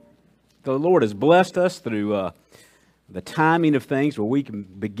The Lord has blessed us through the timing of things where we can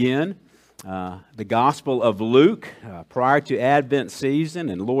begin the Gospel of Luke prior to Advent season,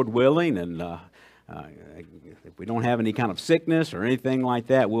 and Lord willing, and if we don't have any kind of sickness or anything like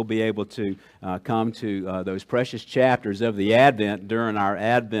that, we'll be able to come to those precious chapters of the Advent during our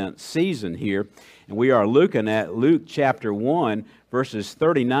Advent season here. And we are looking at Luke chapter 1, verses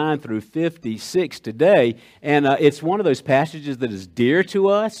 39 through 56 today. And it's one of those passages that is dear to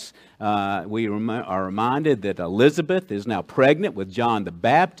us. We are reminded that Elizabeth is now pregnant with John the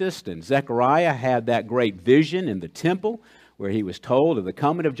Baptist, and Zechariah had that great vision in the temple where he was told of the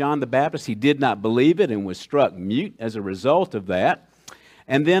coming of John the Baptist. He did not believe it and was struck mute as a result of that.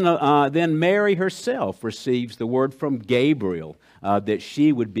 And then Mary herself receives the word from Gabriel that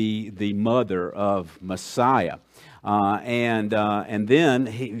she would be the mother of Messiah. And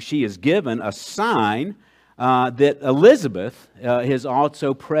then she is given a sign that Elizabeth is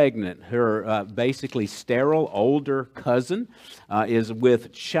also pregnant. Her basically sterile older cousin is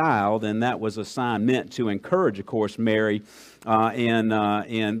with child, and that was a sign meant to encourage, of course, Mary in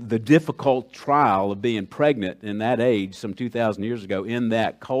the difficult trial of being pregnant in that age, some 2,000 years ago, in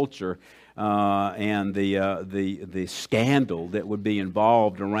that culture. And the scandal that would be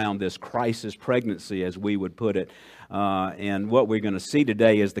involved around this crisis pregnancy, as we would put it. And what we're going to see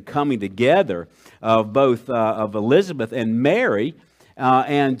today is the coming together of both of Elizabeth and Mary,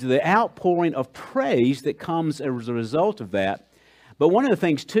 and the outpouring of praise that comes as a result of that. But one of the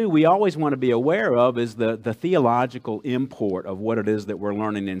things, too, we always want to be aware of is the theological import of what it is that we're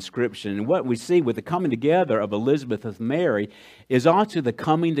learning in Scripture. And what we see with the coming together of Elizabeth and Mary is also the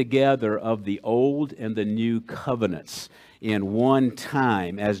coming together of the Old and the New Covenants in one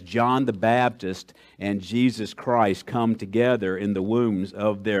time, as John the Baptist and Jesus Christ come together in the wombs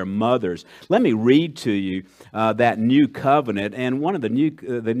of their mothers. Let me read to you that new covenant. And one of the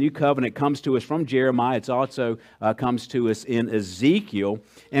new covenant comes to us from Jeremiah. It also comes to us in Ezekiel.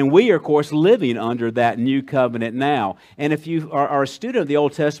 And we are, of course, living under that new covenant now. And if you are a student of the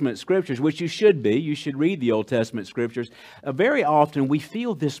Old Testament Scriptures, which you should be, you should read the Old Testament Scriptures. Very often we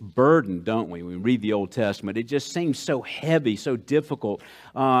feel this burden, don't we, when we read the Old Testament? It just seems so heavy, so difficult,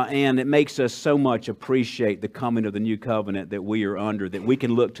 and it makes us so much appreciate the coming of the new covenant that we are under, that we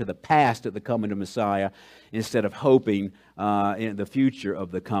can look to the past at the coming of Messiah instead of hoping in the future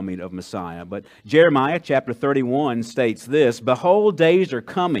of the coming of Messiah. But Jeremiah chapter 31 states this: "Behold, days are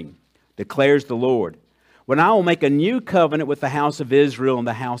coming, declares the Lord, when I will make a new covenant with the house of Israel and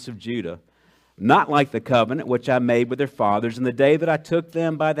the house of Judah, not like the covenant which I made with their fathers in the day that I took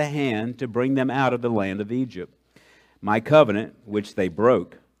them by the hand to bring them out of the land of Egypt. My covenant, which they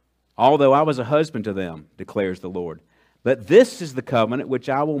broke, although I was a husband to them, declares the Lord. But this is the covenant which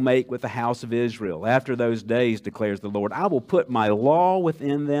I will make with the house of Israel. After those days, declares the Lord, I will put my law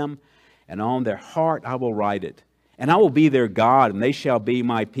within them, and on their heart I will write it. And I will be their God, and they shall be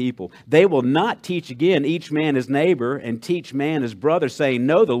my people. They will not teach again each man his neighbor, and teach man his brother, saying,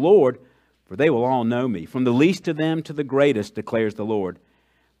 Know the Lord, for they will all know me, from the least of them to the greatest, declares the Lord.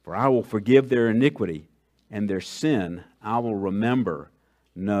 For I will forgive their iniquity, and their sin I will remember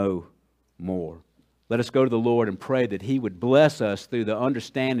no more." Let us go to the Lord and pray that He would bless us through the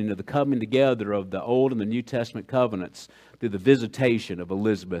understanding of the coming together of the Old and the New Testament covenants through the visitation of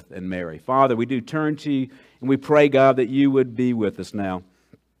Elizabeth and Mary. Father, we do turn to You, and we pray, God, that You would be with us now.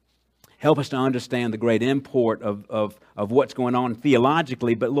 Help us to understand the great import of what's going on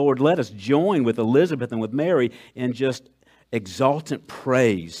theologically, but Lord, let us join with Elizabeth and with Mary in just exultant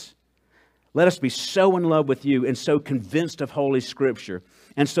praise. Let us be so in love with You and so convinced of Holy Scripture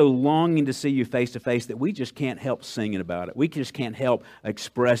and so longing to see You face to face that we just can't help singing about it. We just can't help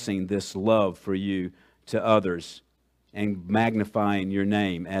expressing this love for You to others and magnifying Your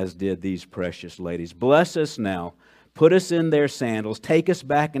name as did these precious ladies. Bless us now. Put us in their sandals. Take us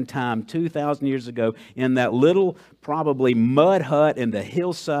back in time 2,000 years ago in that little, probably mud hut in the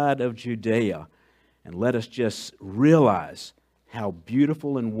hillside of Judea. And let us just realize how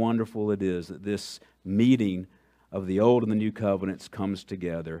beautiful and wonderful it is that this meeting of the Old and the New Covenants comes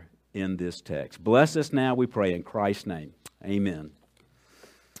together in this text. Bless us now, we pray, in Christ's name. Amen.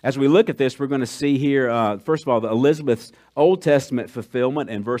 As we look at this, we're going to see here, first of all, Elizabeth's Old Testament fulfillment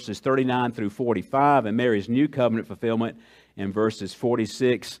in verses 39 through 45, and Mary's New Covenant fulfillment in verses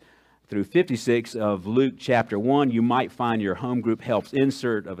 46 through 56 of Luke chapter 1. You might find your home group helps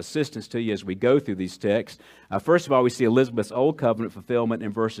insert of assistance to you as we go through these texts. First of all, we see Elizabeth's Old Covenant fulfillment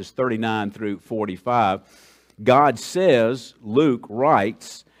in verses 39 through 45. God says, Luke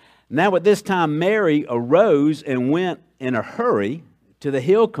writes, "Now at this time Mary arose and went in a hurry to the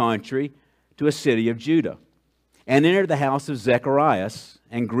hill country to a city of Judah, and entered the house of Zacharias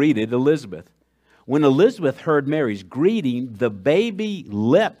and greeted Elizabeth. When Elizabeth heard Mary's greeting, the baby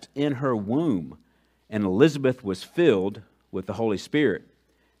leapt in her womb, and Elizabeth was filled with the Holy Spirit.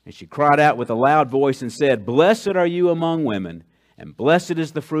 And she cried out with a loud voice and said, "Blessed are you among women, and blessed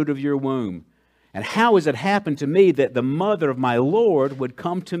is the fruit of your womb. And how has it happened to me that the mother of my Lord would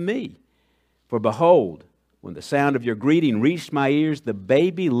come to me? For behold, when the sound of your greeting reached my ears, the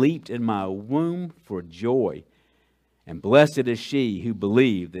baby leaped in my womb for joy. And blessed is she who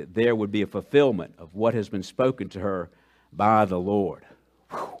believed that there would be a fulfillment of what has been spoken to her by the Lord."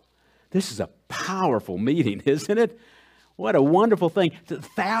 Whew. This is a powerful meeting, isn't it? What a wonderful thing.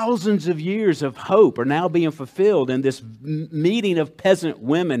 Thousands of years of hope are now being fulfilled in this meeting of peasant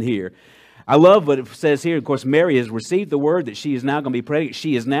women here. I love what it says here. Of course, Mary has received the word that she is now going to be pregnant.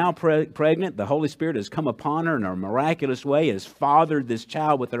 She is now pregnant. The Holy Spirit has come upon her in a miraculous way, has fathered this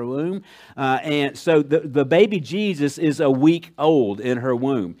child with her womb. And so the baby Jesus is a week old in her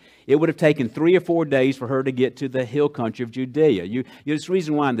womb. It would have taken 3 or 4 days for her to get to the hill country of Judea. There's the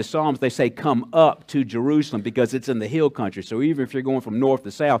reason why in the Psalms they say come up to Jerusalem, because it's in the hill country. So even if you're going from north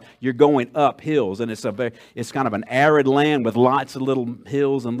to south, you're going up hills. And it's kind of an arid land with lots of little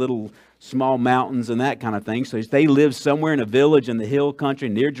hills and little small mountains and that kind of thing. So they live somewhere in a village in the hill country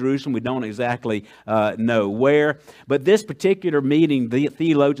near Jerusalem. We don't exactly know where. But this particular meeting, the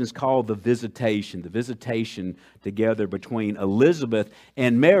theologians call the visitation together between Elizabeth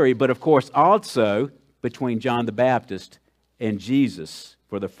and Mary, but of course also between John the Baptist and Jesus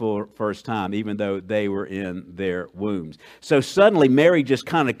for the first time, even though they were in their wombs. So suddenly Mary just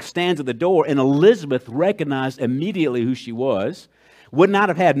kind of stands at the door, and Elizabeth recognized immediately who she was. Would not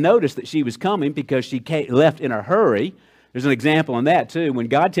have had notice that she was coming because she left in a hurry. There's an example in that too. When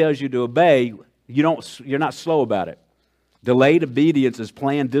God tells you to obey, you're not slow about it. Delayed obedience is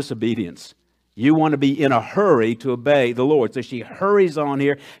planned disobedience. You want to be in a hurry to obey the Lord. So she hurries on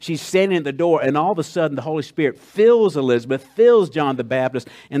here. She's standing at the door, and all of a sudden the Holy Spirit fills Elizabeth, fills John the Baptist,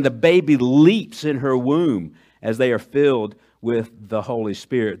 and the baby leaps in her womb as they are filled with the Holy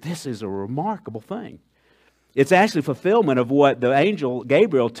Spirit. This is a remarkable thing. It's actually fulfillment of what the angel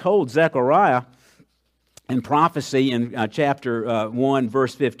Gabriel told Zechariah in prophecy in chapter 1,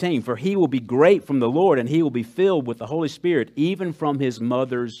 verse 15. For he will be great from the Lord, and he will be filled with the Holy Spirit, even from his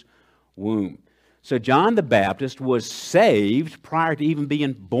mother's womb. So John the Baptist was saved prior to even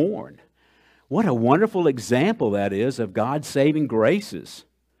being born. What a wonderful example that is of God's saving graces.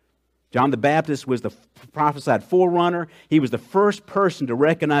 John the Baptist was the prophesied forerunner. He was the first person to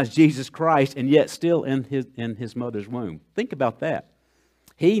recognize Jesus Christ, and yet still in his mother's womb. Think about that.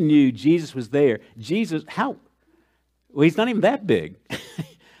 He knew Jesus was there. Jesus, well, he's not even that big.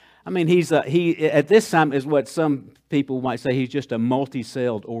 I mean, he at this time is what some people might say he's just a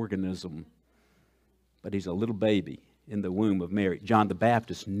multi-celled organism. But he's a little baby in the womb of Mary. John the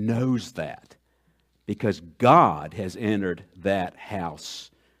Baptist knows that because God has entered that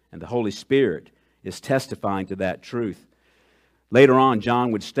house. And the Holy Spirit is testifying to that truth. Later on,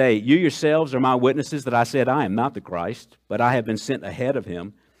 John would state, "You yourselves are my witnesses that I said I am not the Christ, but I have been sent ahead of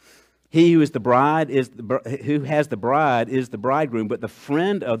him. He who has the bride is the bridegroom, but the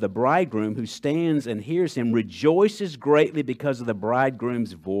friend of the bridegroom who stands and hears him rejoices greatly because of the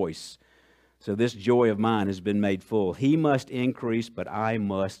bridegroom's voice. So this joy of mine has been made full. He must increase, but I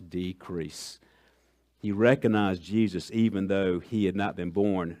must decrease." He recognized Jesus even though he had not been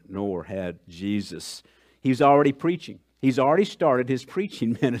born, nor had Jesus. He was already preaching. He's already started his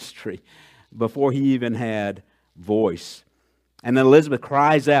preaching ministry before he even had voice. And then Elizabeth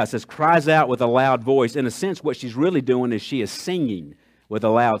cries out with a loud voice. In a sense, what she's really doing is she is singing with a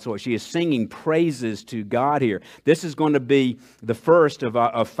loud voice. She is singing praises to God here. This is going to be the first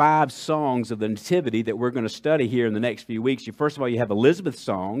of 5 songs of the Nativity that we're going to study here in the next few weeks. First of all, you have Elizabeth's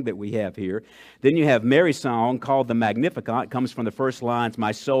song that we have here. Then you have Mary's song called the Magnificat. It comes from the first lines,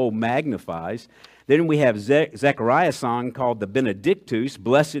 "My soul magnifies." Then we have Zechariah's song called the Benedictus,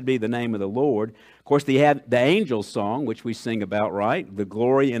 "Blessed be the name of the Lord." Of course, they have the angel's song, which we sing about, right? "The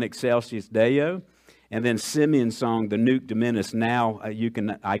Glory in Excelsis Deo." And then Simeon's song, the Nunc Dimittis, "Now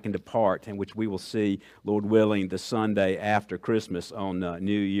I can depart," and which we will see, Lord willing, the Sunday after Christmas on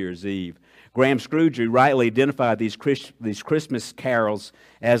New Year's Eve. Graham Scrooge rightly identified these Christmas carols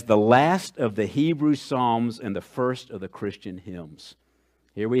as the last of the Hebrew Psalms and the first of the Christian hymns.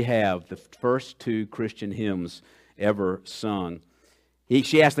 Here we have the first 2 Christian hymns ever sung.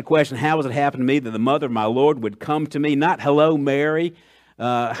 She asked the question, how has it happened to me that the mother of my Lord would come to me? Not, "Hello, Mary.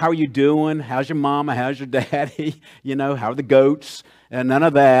 How are you doing? How's your mama? How's your daddy? How are the goats?" And none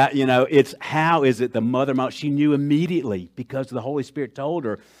of that. It's how is it the mother, she knew immediately because the Holy Spirit told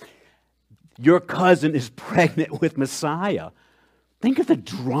her, Your cousin is pregnant with Messiah. Think of the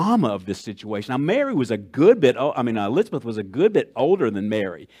drama of this situation. Now, Mary was a good bit, Elizabeth was a good bit older than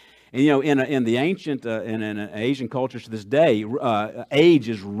Mary. And, in the ancient, in Asian cultures to this day, age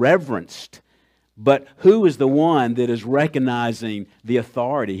is reverenced. But who is the one that is recognizing the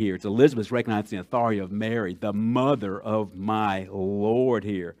authority here? It's Elizabeth recognizing the authority of Mary, the mother of my Lord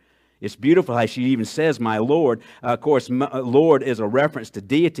here. It's beautiful how she even says, my Lord. Of course, Lord is a reference to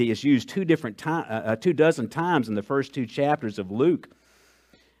deity. It's used 24 times in the first 2 chapters of Luke.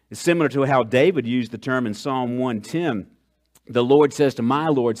 It's similar to how David used the term in Psalm 110. The Lord says to my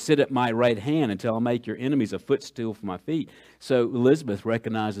Lord, sit at my right hand until I make your enemies a footstool for my feet. So Elizabeth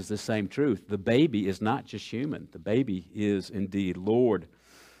recognizes the same truth. The baby is not just human. The baby is indeed Lord.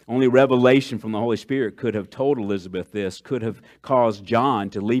 Only revelation from the Holy Spirit could have told Elizabeth this, could have caused John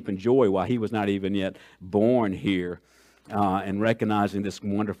to leap in joy while he was not even yet born here, and recognizing this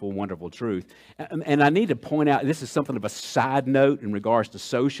wonderful, wonderful truth. And I need to point out, this is something of a side note in regards to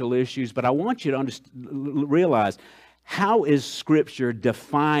social issues, but I want you to realize, how is Scripture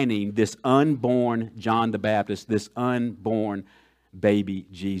defining this unborn John the Baptist, this unborn baby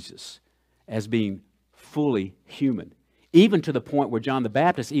Jesus, as being fully human? Even to the point where John the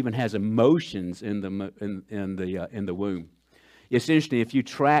Baptist even has emotions in the womb. It's interesting, if you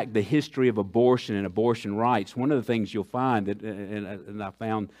track the history of abortion and abortion rights, one of the things you'll find, and I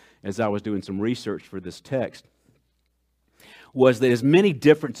found as I was doing some research for this text, was that as many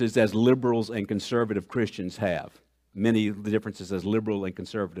differences as liberals and conservative Christians have, many differences as liberal and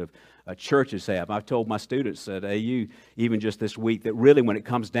conservative churches have. I've told my students at AU, even just this week, that really when it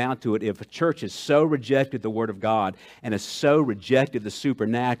comes down to it, if a church has so rejected the Word of God and has so rejected the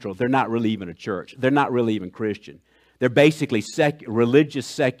supernatural, they're not really even a church. They're not really even Christian. They're basically religious,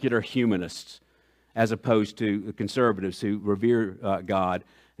 secular humanists, as opposed to conservatives who revere God,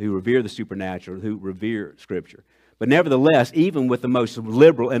 who revere the supernatural, who revere Scripture. But nevertheless, even with the most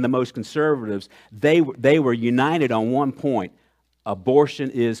liberal and the most conservatives, they were united on one point. Abortion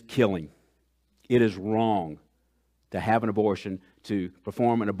is killing. It is wrong to have an abortion, to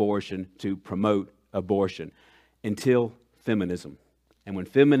perform an abortion, to promote abortion, until feminism. And when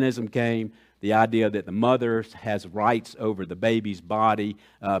feminism came, the idea that the mother has rights over the baby's body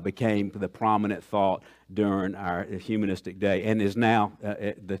became the prominent thought during our humanistic day, and is now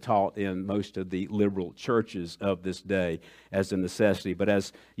the taught in most of the liberal churches of this day as a necessity. But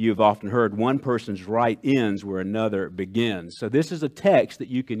as you've often heard, one person's right ends where another begins. So this is a text that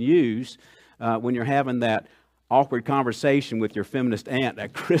you can use when you're having that awkward conversation with your feminist aunt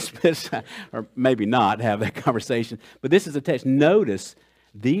at Christmas, or maybe not have that conversation. But this is a text. Notice,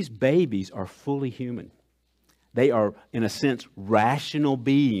 these babies are fully human. They are, in a sense, rational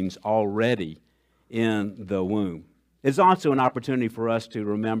beings already in the womb. It's also an opportunity for us to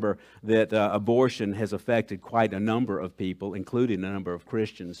remember that abortion has affected quite a number of people, including a number of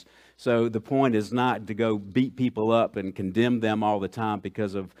Christians. So the point is not to go beat people up and condemn them all the time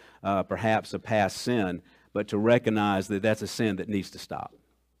because of perhaps a past sin, but to recognize that that's a sin that needs to stop.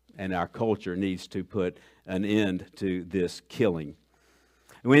 And our culture needs to put an end to this killing.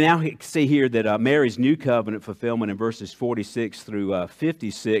 We now see here that Mary's new covenant fulfillment in verses 46 through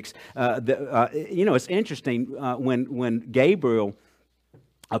 56. It's interesting, when Gabriel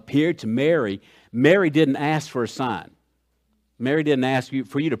appeared to Mary, Mary didn't ask for a sign. Mary didn't ask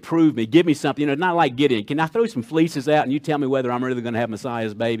for you to prove me, give me something. It's not like Gideon. Can I throw some fleeces out and you tell me whether I'm really going to have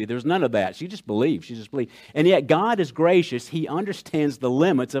Messiah's baby? There's none of that. She just believed. And yet God is gracious. He understands the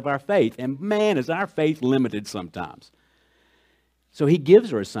limits of our faith. And man, is our faith limited sometimes. So he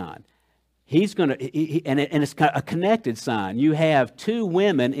gives her a sign. He's going to, and it's a connected sign. You have two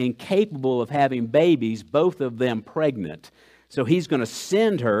women incapable of having babies, both of them pregnant. So he's going to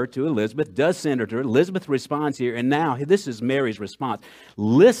send her to Elizabeth, does send her to her. Elizabeth responds here, and now this is Mary's response.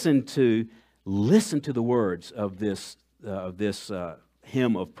 Listen to the words of this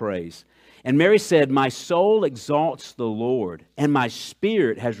hymn of praise. And Mary said, my soul exalts the Lord, and my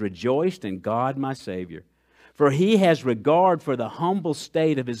spirit has rejoiced in God my Savior. For he has regard for the humble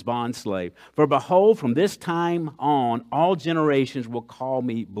state of his bondslave. For behold, from this time on, all generations will call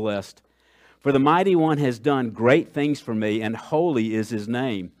me blessed. For the Mighty One has done great things for me, and holy is his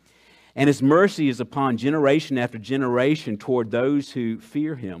name. And his mercy is upon generation after generation toward those who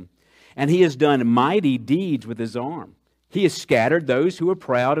fear him. And he has done mighty deeds with his arm. He has scattered those who are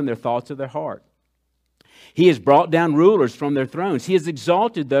proud in their thoughts of their heart. He has brought down rulers from their thrones. He has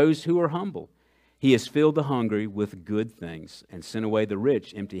exalted those who are humble. He has filled the hungry with good things and sent away the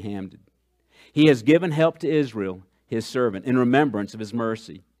rich empty-handed. He has given help to Israel, his servant, in remembrance of his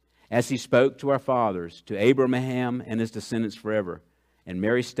mercy, as he spoke to our fathers, to Abraham and his descendants forever. And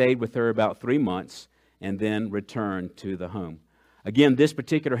Mary stayed with her about 3 months and then returned to the home. Again, this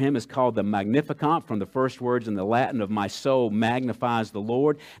particular hymn is called the Magnificat, from the first words in the Latin of "My soul magnifies the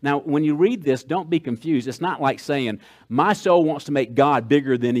Lord." Now, when you read this, don't be confused. It's not like saying, my soul wants to make God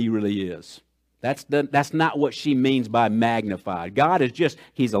bigger than He really is. That's not what she means by magnified. God is just,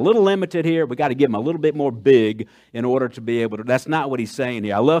 He's a little limited here. We've got to give Him a little bit more big in order to be able to. That's not what He's saying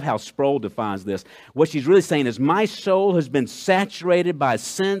here. I love how Sproul defines this. What she's really saying is, my soul has been saturated by a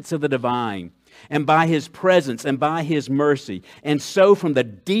sense of the divine, and by His presence, and by His mercy. And so from the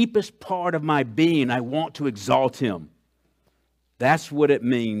deepest part of my being, I want to exalt Him. That's what it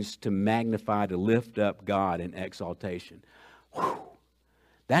means to magnify, to lift up God in exaltation. Whew.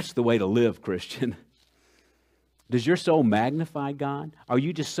 That's the way to live, Christian. Does your soul magnify God? Are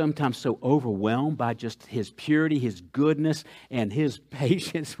you just sometimes so overwhelmed by just His purity, His goodness, and His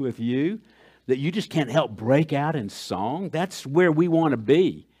patience with you that you just can't help break out in song? That's where we want to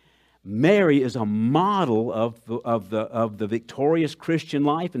be. Mary is a model of the victorious Christian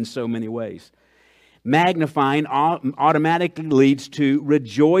life in so many ways. Magnifying automatically leads to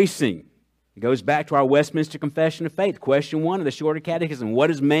rejoicing. It goes back to our Westminster Confession of Faith. Question 1 of the Shorter Catechism. What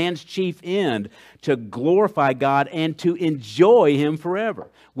is man's chief end? To glorify God and to enjoy Him forever.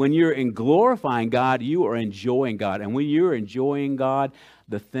 When you're in glorifying God, you are enjoying God. And when you're enjoying God,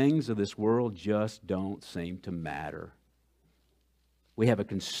 the things of this world just don't seem to matter. We have a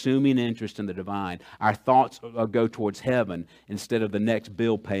consuming interest in the divine. Our thoughts go towards heaven instead of the next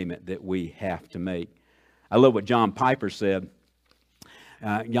bill payment that we have to make. I love what John Piper said.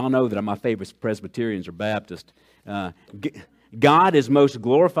 Y'all know that my favorite Presbyterians are Baptist. God is most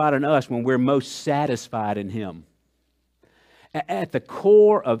glorified in us when we're most satisfied in Him. At the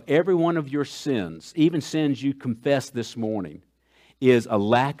core of every one of your sins, even sins you confess this morning, is a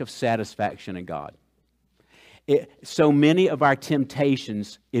lack of satisfaction in God. So many of our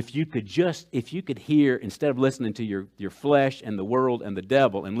temptations, if you could hear, instead of listening to your flesh and the world and the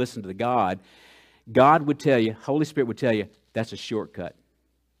devil and listen to God, God would tell you, Holy Spirit would tell you, that's a shortcut.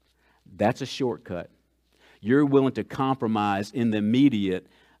 That's a shortcut. You're willing to compromise in the immediate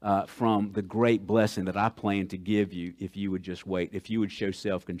from the great blessing that I plan to give you if you would just wait, if you would show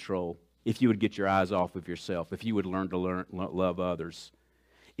self-control, if you would get your eyes off of yourself, if you would learn to love others.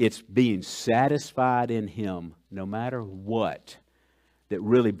 It's being satisfied in Him, no matter what, that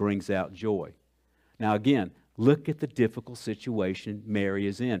really brings out joy. Now again, look at the difficult situation Mary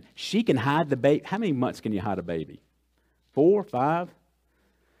is in. She can hide the baby. How many months can you hide a baby? 4, 5?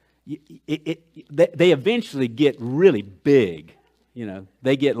 They eventually get really big. You know,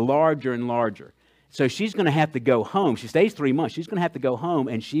 they get larger and larger. So she's going to have to go home. She stays 3 months. She's going to have to go home,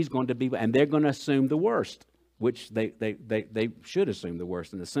 and and they're going to assume the worst, which they should assume the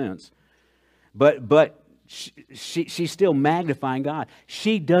worst in a sense. But she's still magnifying God.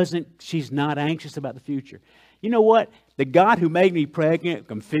 She's not anxious about the future. You know what? The God who made me pregnant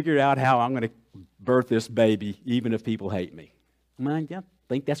can figure out how I'm going to birth this baby, even if people hate me. I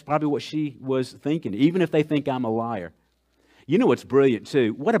think that's probably what she was thinking, even if they think I'm a liar. You know what's brilliant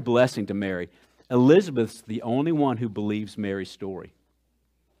too? What a blessing to Mary. Elizabeth's the only one who believes Mary's story.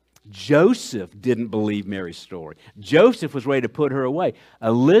 Joseph didn't believe Mary's story. Joseph was ready to put her away.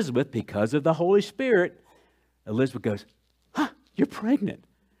 Elizabeth, because of the Holy Spirit, Elizabeth goes, you're pregnant.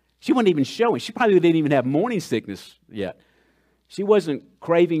 She wasn't even showing. She probably didn't even have morning sickness yet. She wasn't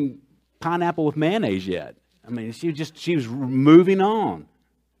craving pineapple with mayonnaise yet. I mean, she was moving on.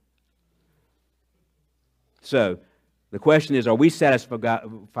 So, the question is, are we satisfied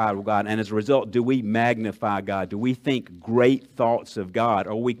with God? And as a result, do we magnify God? Do we think great thoughts of God?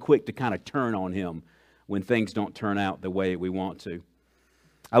 Or are we quick to kind of turn on Him when things don't turn out the way we want to?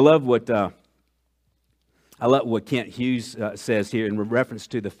 I love what Kent Hughes says here in reference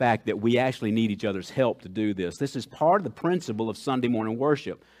to the fact that we actually need each other's help to do this. This is part of the principle of Sunday morning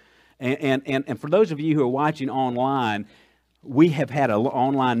worship. And for those of you who are watching online, we have had an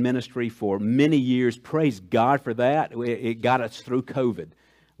online ministry for many years. Praise God for that. It got us through COVID.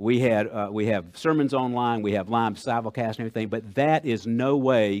 We have sermons online. We have live simulcast and everything. But that is no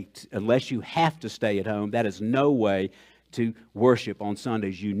way, unless you have to stay at home, that is no way to worship on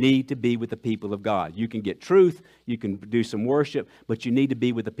Sundays. You need to be with the people of God. You can get truth. You can do some worship. But you need to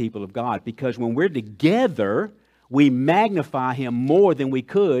be with the people of God. Because when we're together, we magnify Him more than we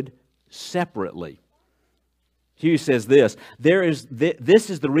could separately. Hughes says this is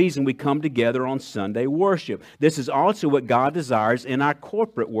the reason we come together on Sunday worship. This is also what God desires in our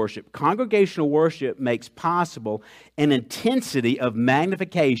corporate worship. Congregational worship makes possible an intensity of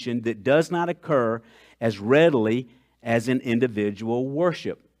magnification that does not occur as readily as in individual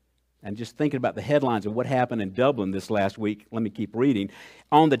worship. And just thinking about the headlines of what happened in Dublin this last week, let me keep reading.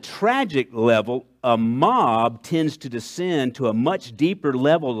 On the tragic level, a mob tends to descend to a much deeper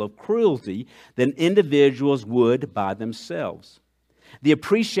level of cruelty than individuals would by themselves. The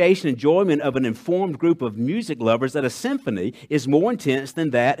appreciation and enjoyment of an informed group of music lovers at a symphony is more intense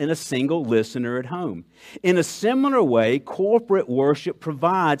than that in a single listener at home. In a similar way, corporate worship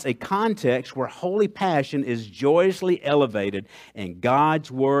provides a context where holy passion is joyously elevated and God's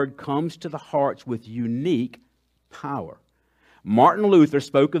word comes to the hearts with unique power. Martin Luther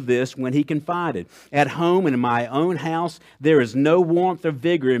spoke of this when he confided, "At home and in my own house, there is no warmth or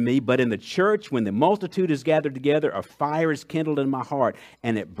vigor in me, but in the church, when the multitude is gathered together, a fire is kindled in my heart,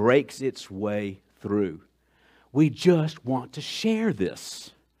 and it breaks its way through." We just want to share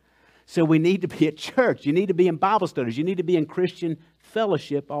this. So we need to be at church. You need to be in Bible studies. You need to be in Christian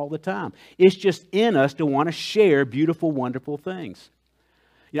fellowship all the time. It's just in us to want to share beautiful, wonderful things.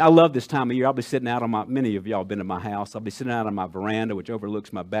 I love this time of year. I'll be sitting out on many of y'all have been to my house. I'll be sitting out on my veranda, which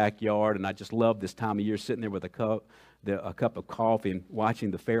overlooks my backyard, and I just love this time of year, sitting there with a cup of coffee and watching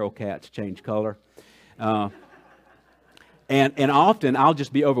the feral cats change color. And often I'll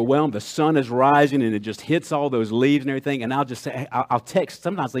just be overwhelmed. The sun is rising, and it just hits all those leaves and everything, and I'll just say, I'll text,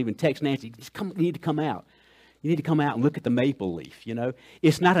 sometimes I'll even text Nancy, you need to come out. You need to come out and look at the maple leaf,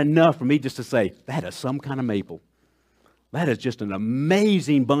 It's not enough for me just to say, that is some kind of maple. That is just an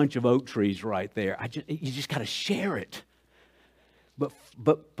amazing bunch of oak trees right there. You just got to share it.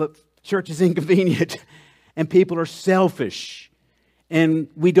 But church is inconvenient, and people are selfish, and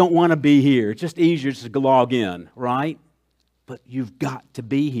we don't want to be here. It's just easier to log in, right? But you've got to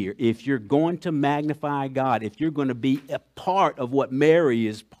be here. If you're going to magnify God, if you're going to be a part of what Mary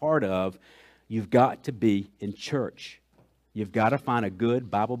is part of, you've got to be in church. You've got to find a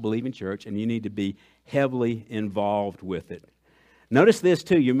good Bible-believing church, and you need to be heavily involved with it. Notice this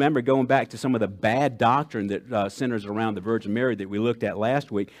too. You remember going back to some of the bad doctrine that centers around the Virgin Mary that we looked at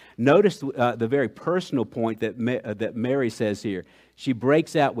last week. Notice the very personal point that Mary says here. She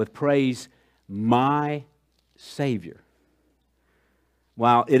breaks out with praise, "My Savior."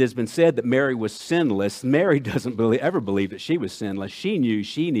 While it has been said that Mary was sinless, Mary doesn't ever believe that she was sinless. She knew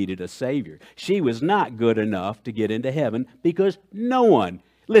she needed a Savior. She was not good enough to get into heaven because no one.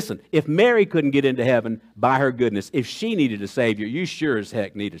 Listen, if Mary couldn't get into heaven by her goodness, if she needed a Savior, you sure as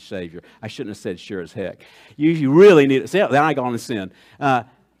heck need a Savior. I shouldn't have said sure as heck. You really need a Savior. Then I go on to sin.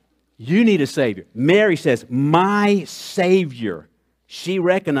 You need a Savior. Mary says, "My Savior." She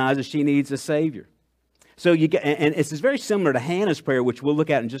recognizes she needs a Savior. So and it's very similar to Hannah's prayer, which we'll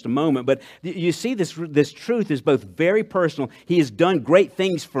look at in just a moment. But you see this truth is both very personal. He has done great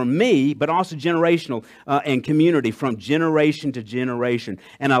things for me, but also generational and community from generation to generation.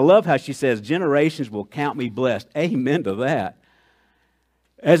 And I love how she says, "Generations will count me blessed." Amen to that.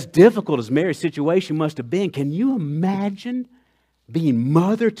 As difficult as Mary's situation must have been, can you imagine being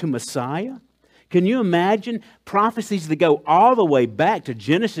mother to Messiah? Can you imagine prophecies that go all the way back to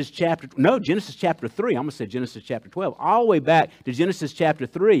Genesis chapter 3? I'm going to say Genesis chapter 12. All the way back to Genesis chapter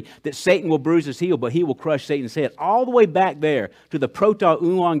 3, that Satan will bruise his heel, but he will crush Satan's head. All the way back there to the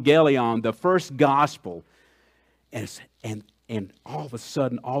proto-evangelion, the first gospel. And all of a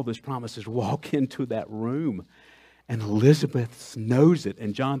sudden, all those promises walk into that room. And Elizabeth knows it,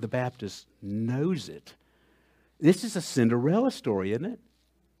 and John the Baptist knows it. This is a Cinderella story, isn't it?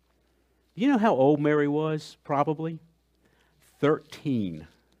 You know how old Mary was, probably? 13.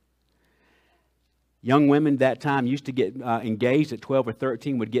 Young women that time used to get engaged at 12 or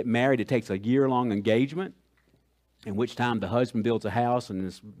 13, would get married. It takes a year-long engagement, in which time the husband builds a house and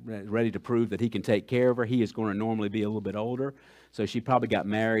is ready to prove that he can take care of her. He is going to normally be a little bit older. So she probably got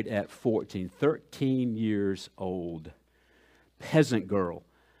married at 14, 13 years old. Peasant girl.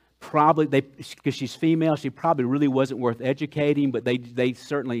 Probably, because she's female, she probably really wasn't worth educating, but they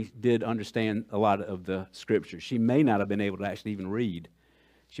certainly did understand a lot of the Scriptures. She may not have been able to actually even read.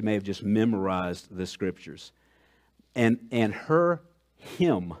 She may have just memorized the Scriptures. And her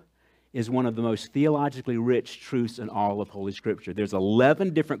hymn is one of the most theologically rich truths in all of Holy Scripture. There's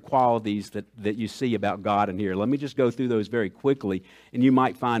 11 different qualities that you see about God in here. Let me just go through those very quickly, and you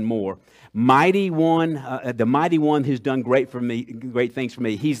might find more. Mighty One, the Mighty One who's done great things for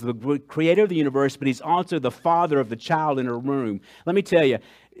me. He's the creator of the universe, but He's also the father of the child in her womb. Let me tell you,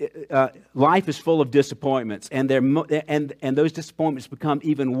 life is full of disappointments, and those disappointments become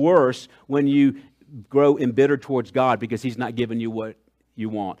even worse when you grow embittered towards God because He's not giving you what you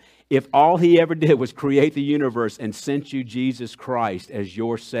want. If all He ever did was create the universe and sent you Jesus Christ as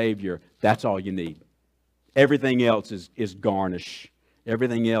your Savior, that's all you need. Everything else is garnish.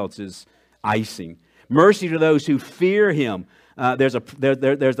 Everything else is icing. Mercy to those who fear Him. There's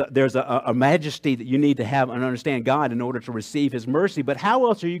a majesty that you need to have and understand God in order to receive His mercy. But how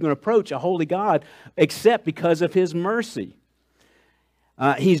else are you going to approach a holy God except because of His mercy?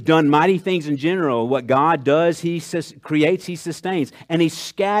 He's done mighty things in general. What God does, He creates, He sustains. And He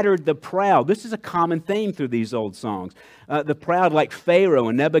scattered the proud. This is a common theme through these old songs. The proud like Pharaoh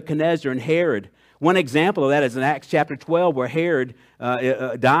and Nebuchadnezzar and Herod. One example of that is in Acts chapter 12 where Herod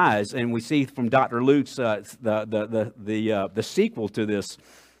dies. And we see from Dr. Luke's the sequel to this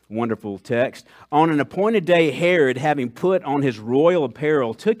wonderful text. On an appointed day, Herod, having put on his royal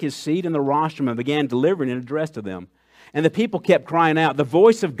apparel, took his seat in the rostrum and began delivering an address to them. And the people kept crying out, "The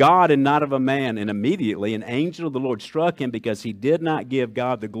voice of God and not of a man." And immediately an angel of the Lord struck him because he did not give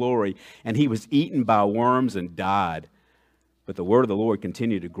God the glory. And he was eaten by worms and died. But the word of the Lord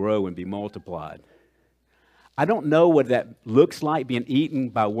continued to grow and be multiplied. I don't know what that looks like, being eaten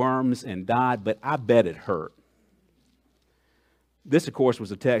by worms and died, but I bet it hurt. This, of course,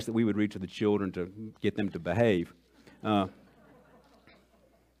 was a text that we would read to the children to get them to behave.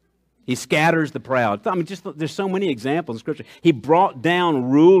 He scatters the proud. I mean, there's so many examples in Scripture. He brought down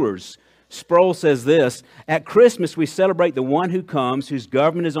rulers. Sproul says this, "At Christmas we celebrate the one who comes, whose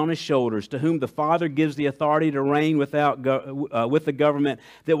government is on his shoulders, to whom the Father gives the authority to reign with the government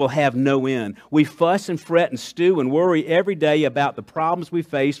that will have no end. We fuss and fret and stew and worry every day about the problems we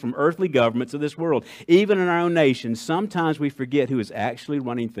face from earthly governments of this world. Even in our own nation, sometimes we forget who is actually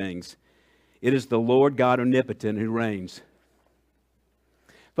running things. It is the Lord God Omnipotent who reigns."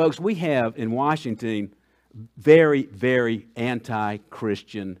 Folks, we have in Washington very, very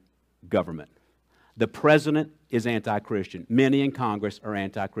anti-Christian government. The president is anti-Christian. Many in Congress are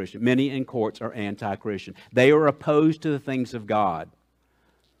anti-Christian. Many in courts are anti-Christian. They are opposed to the things of God.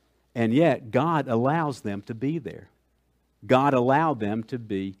 And yet, God allows them to be there. God allowed them to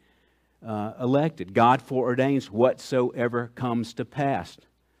be elected. God foreordains whatsoever comes to pass.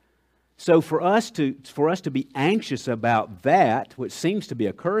 So for us to be anxious about that, which seems to be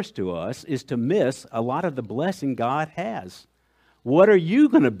a curse to us, is to miss a lot of the blessing God has. What are you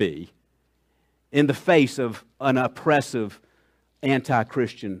going to be in the face of an oppressive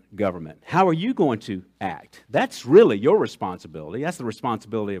anti-Christian government? How are you going to act? That's really your responsibility. That's the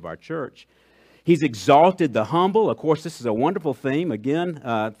responsibility of our church. He's exalted the humble. Of course, this is a wonderful theme, again,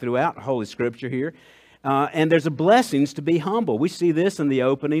 throughout Holy Scripture here. And there's a blessings to be humble. We see this in the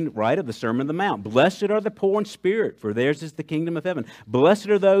opening, right, of the Sermon on the Mount. "Blessed are the poor in spirit, for theirs is the kingdom of heaven. Blessed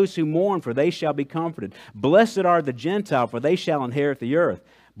are those who mourn, for they shall be comforted. Blessed are the Gentile, for they shall inherit the earth.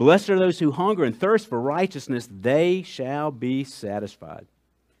 Blessed are those who hunger and thirst for righteousness, they shall be satisfied.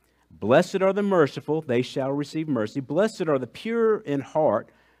 Blessed are the merciful, they shall receive mercy. Blessed are the pure in heart,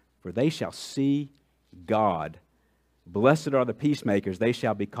 for they shall see God. Blessed are the peacemakers, they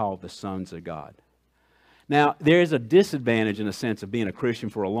shall be called the sons of God." Now, there is a disadvantage in a sense of being a Christian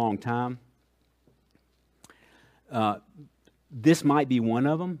for a long time. This might be one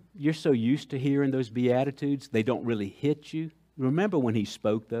of them. You're so used to hearing those Beatitudes, they don't really hit you. Remember when he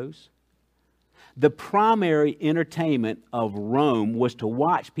spoke those? The primary entertainment of Rome was to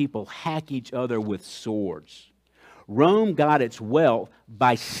watch people hack each other with swords. Rome got its wealth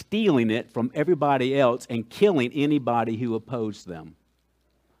by stealing it from everybody else and killing anybody who opposed them.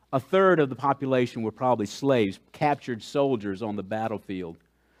 A third of the population were probably slaves, captured soldiers on the battlefield.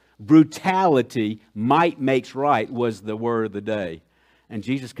 Brutality, might makes right, was the word of the day. And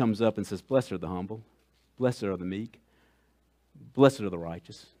Jesus comes up and says, "Blessed are the humble, blessed are the meek, blessed are the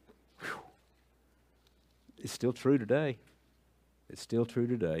righteous." Whew. It's still true today. It's still true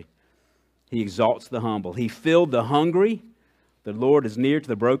today. He exalts the humble. He filled the hungry. The Lord is near to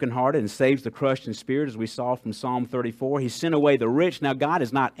the brokenhearted and saves the crushed in spirit, as we saw from Psalm 34. He sent away the rich. Now, God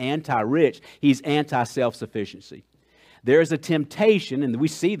is not anti-rich. He's anti-self-sufficiency. There is a temptation, and we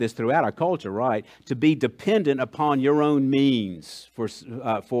see this throughout our culture, right, to be dependent upon your own means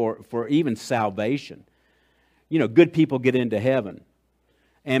for even salvation. You know, good people get into heaven.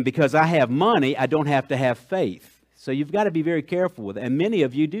 And because I have money, I don't have to have faith. So you've got to be very careful with it. And many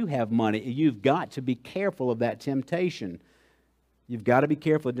of you do have money. You've got to be careful of that temptation. You've got to be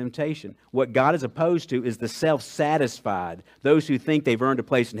careful of temptation. What God is opposed to is the self-satisfied, those who think they've earned a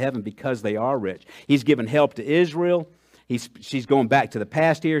place in heaven because they are rich. He's given help to Israel. She's going back to the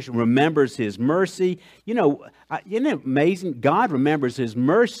past here. She remembers His mercy. You know, isn't it amazing? God remembers His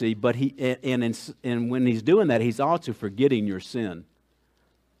mercy, but when He's doing that, He's also forgetting your sin.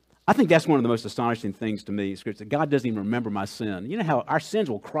 I think that's one of the most astonishing things to me in Scripture. God doesn't even remember my sin. You know how our sins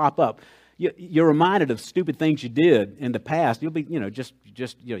will crop up. You're reminded of stupid things you did in the past. You'll be,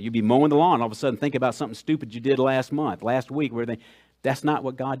 you'll be mowing the lawn. All of a sudden, think about something stupid you did last month, last week. That's not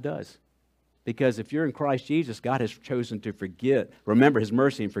what God does. Because if you're in Christ Jesus, God has chosen to remember His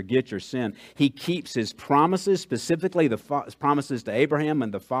mercy and forget your sin. He keeps His promises, specifically the promises to Abraham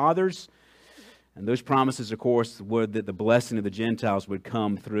and the fathers. And those promises, of course, were that the blessing of the Gentiles would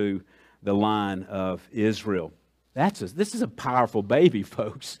come through the line of Israel. This is a powerful baby,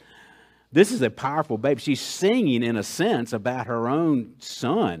 folks. This is a powerful baby. She's singing, in a sense, about her own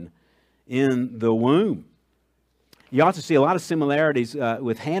son in the womb. You also see a lot of similarities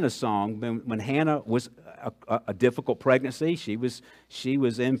with Hannah's song. When Hannah was a difficult pregnancy, she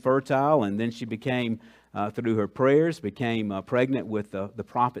was infertile, and then she became, through her prayers, became pregnant with the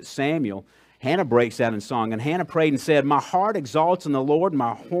prophet Samuel. Hannah breaks out in song, and Hannah prayed and said, "My heart exalts in the Lord,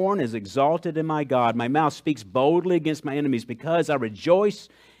 my horn is exalted in my God. My mouth speaks boldly against my enemies, because I rejoice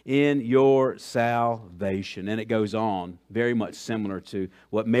in your salvation." And it goes on, very much similar to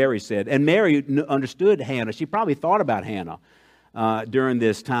what Mary said. And Mary understood Hannah. She probably thought about Hannah during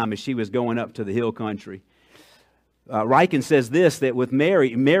this time as she was going up to the hill country. Ryken says this, that with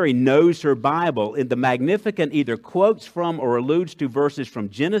Mary knows her Bible. And the Magnificat either quotes from or alludes to verses from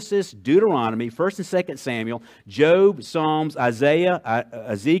Genesis, Deuteronomy, 1 and 2 Samuel, Job, Psalms, Isaiah,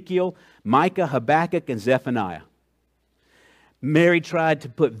 Ezekiel, Micah, Habakkuk, and Zephaniah. Mary tried to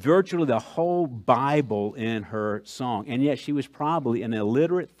put virtually the whole Bible in her song, and yet she was probably an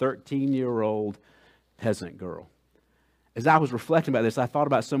illiterate 13-year-old peasant girl. As I was reflecting about this, I thought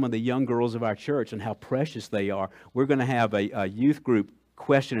about some of the young girls of our church and how precious they are. We're going to have a youth group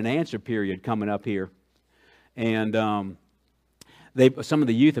question and answer period coming up here. And some of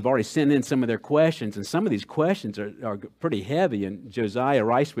the youth have already sent in some of their questions, and some of these questions are pretty heavy, and Josiah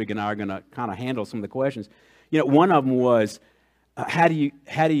Ricewig and I are going to kind of handle some of the questions. You know, one of them was, how do you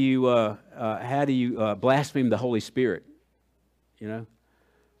blaspheme the Holy Spirit? You know,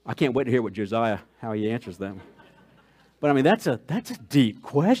 I can't wait to hear what Josiah, how he answers them. But I mean, that's a deep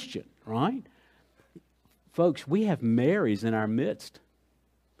question, right? Folks, we have Marys in our midst.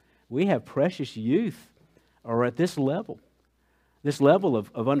 We have precious youth are at this level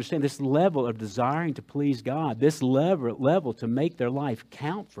of understanding, this level of desiring to please God, this level to make their life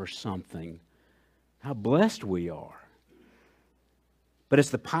count for something. How blessed we are. But it's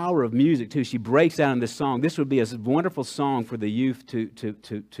the power of music, too. She breaks out in this song. This would be a wonderful song for the youth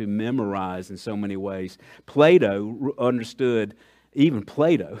to memorize in so many ways. Plato understood, even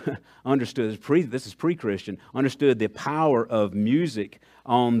Plato understood, this is pre-Christian, understood the power of music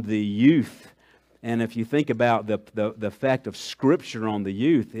on the youth. And if you think about the effect of Scripture on the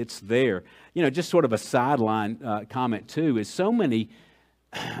youth, it's there. You know, just sort of a sideline comment, too, is so many...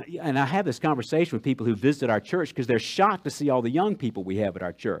 And I have this conversation with people who visit our church because they're shocked to see all the young people we have at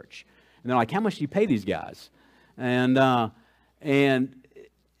our church. And they're like, how much do you pay these guys? And one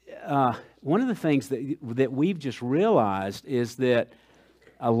of the things that we've just realized is that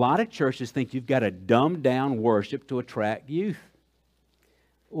a lot of churches think you've got to dumb down worship to attract youth.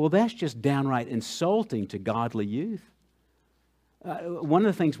 Well, that's just downright insulting to godly youth. One of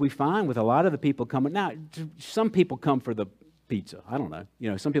the things we find with a lot of the people coming, now, some people come for the pizza. I don't know. You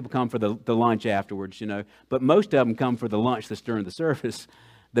know, some people come for the lunch afterwards, you know. But most of them come for the lunch that's during the service,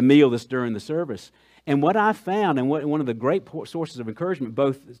 the meal that's during the service. And what I found, and one of the great sources of encouragement,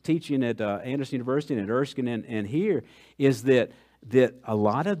 both teaching at Anderson University and at Erskine and here, is that a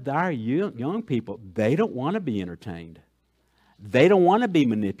lot of our young people, they don't want to be entertained. They don't want to be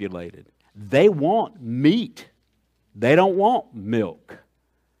manipulated. They want meat. They don't want milk.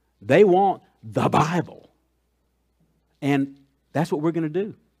 They want the Bible. And that's what we're going to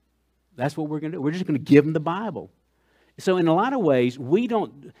do. That's what we're going to do. We're just going to give them the Bible. So in a lot of ways, we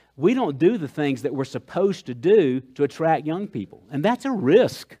don't do the things that we're supposed to do to attract young people. And that's a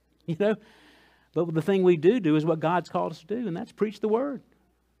risk, you know. But the thing we do is what God's called us to do, and that's preach the Word.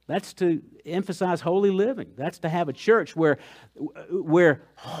 That's to emphasize holy living. That's to have a church where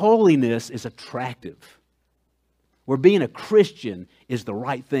holiness is attractive. Where being a Christian is the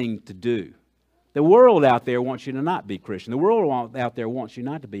right thing to do. The world out there wants you to not be Christian. The world out there wants you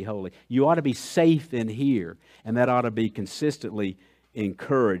not to be holy. You ought to be safe in here, and that ought to be consistently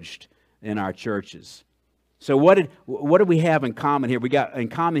encouraged in our churches. So what do we have in common here? We got in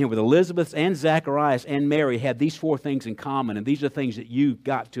common here with Elizabeth and Zacharias and Mary had these four things in common, and these are things that you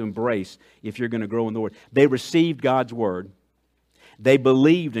got to embrace if you're going to grow in the Lord. They received God's Word. They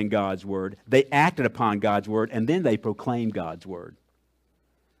believed in God's Word. They acted upon God's Word, and then they proclaimed God's Word.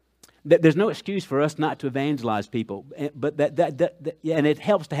 There's no excuse for us not to evangelize people, but and it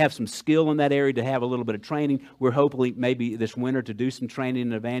helps to have some skill in that area, to have a little bit of training. We're hopefully maybe this winter to do some training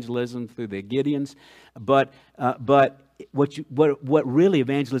in evangelism through the Gideons, but what really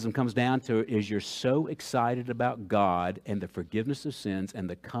evangelism comes down to is you're so excited about God and the forgiveness of sins and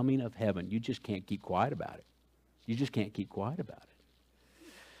the coming of heaven, you just can't keep quiet about it. You just can't keep quiet about it.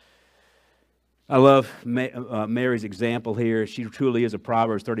 I love Mary's example here. She truly is a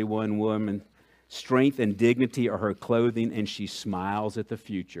Proverbs 31 woman. Strength and dignity are her clothing, and she smiles at the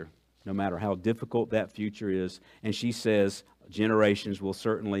future, no matter how difficult that future is. And she says, generations will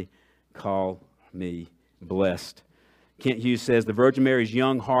certainly call me blessed. Kent Hughes says, the Virgin Mary's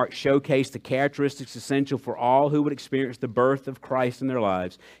young heart showcased the characteristics essential for all who would experience the birth of Christ in their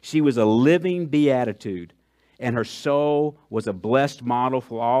lives. She was a living beatitude, and her soul was a blessed model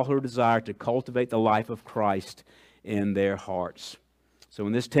for all who desire to cultivate the life of Christ in their hearts. So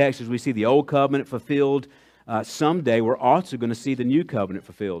in this text, as we see the Old Covenant fulfilled, someday we're also going to see the New Covenant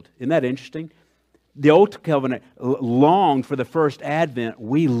fulfilled. Isn't that interesting? The Old Covenant longed for the first advent.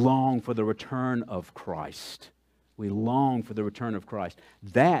 We long for the return of Christ. We long for the return of Christ.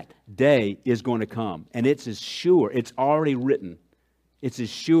 That day is going to come, and it's as sure, it's already written. It's as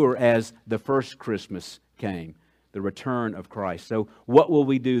sure as the first Christmas came, the return of Christ. So what will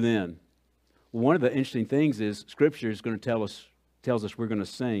we do then? Well, one of the interesting things is Scripture is going to tells us we're going to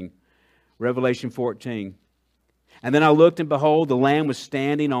sing. Revelation 14. And then I looked, and behold, the Lamb was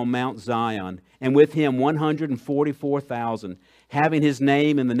standing on Mount Zion, and with him 144,000, having his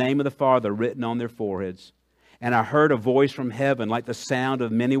name and the name of the Father written on their foreheads. And I heard a voice from heaven like the sound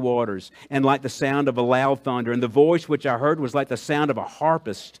of many waters, and like the sound of a loud thunder. And the voice which I heard was like the sound of a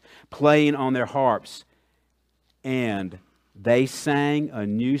harpist playing on their harps. And they sang a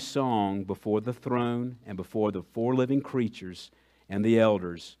new song before the throne and before the four living creatures and the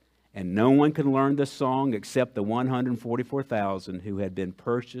elders. And no one can learn the song except the 144,000 who had been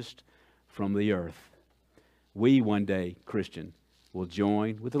purchased from the earth. We one day, Christian, will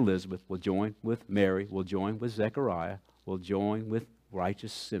join with Elizabeth, will join with Mary, will join with Zechariah, will join with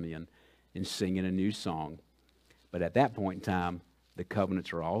righteous Simeon in singing a new song. But at that point in time, the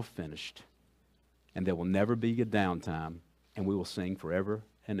covenants are all finished, and there will never be a downtime, and we will sing forever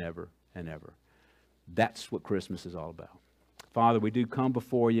and ever and ever. That's what Christmas is all about. Father, we do come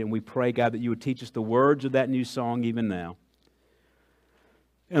before you, and we pray, God, that you would teach us the words of that new song even now.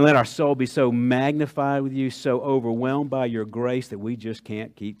 And let our soul be so magnified with you, so overwhelmed by your grace that we just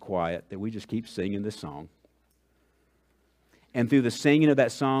can't keep quiet, that we just keep singing this song. And through the singing of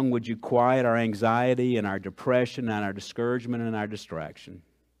that song, would you quiet our anxiety and our depression and our discouragement and our distraction?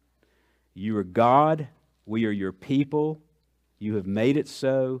 You are God. We are your people. You have made it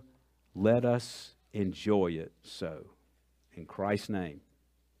so. Let us enjoy it so. In Christ's name,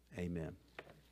 amen.